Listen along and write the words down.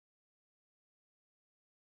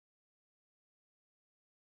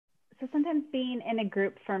so sometimes being in a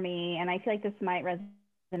group for me, and I feel like this might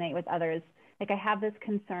resonate with others, like I have this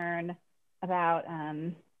concern about,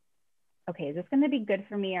 okay, is this going to be good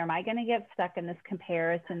for me, or am I going to get stuck in this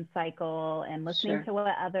comparison cycle and listening Sure. to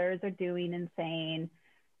what others are doing and saying,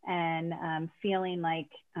 and feeling like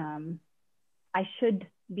I should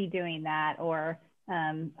be doing that, or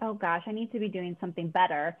oh gosh, I need to be doing something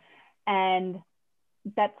better. And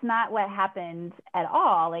that's not what happened at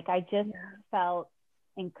all. Like I just Yeah. felt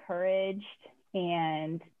encouraged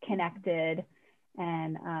and connected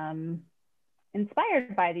and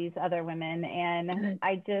inspired by these other women. And Good.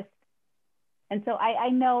 so I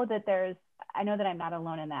know that I know that I'm not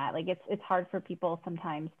alone in that. Like it's hard for people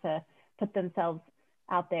sometimes to put themselves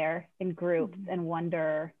out there in groups Mhm. and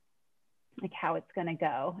wonder like how it's going to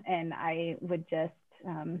go. And I would just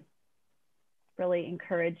really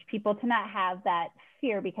encourage people to not have that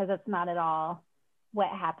fear, because it's not at all what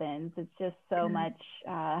happens. It's just Good. so much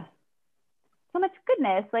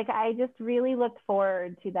goodness. Like I just really looked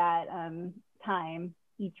forward to that time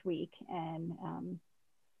each week, and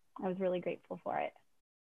I was really grateful for it.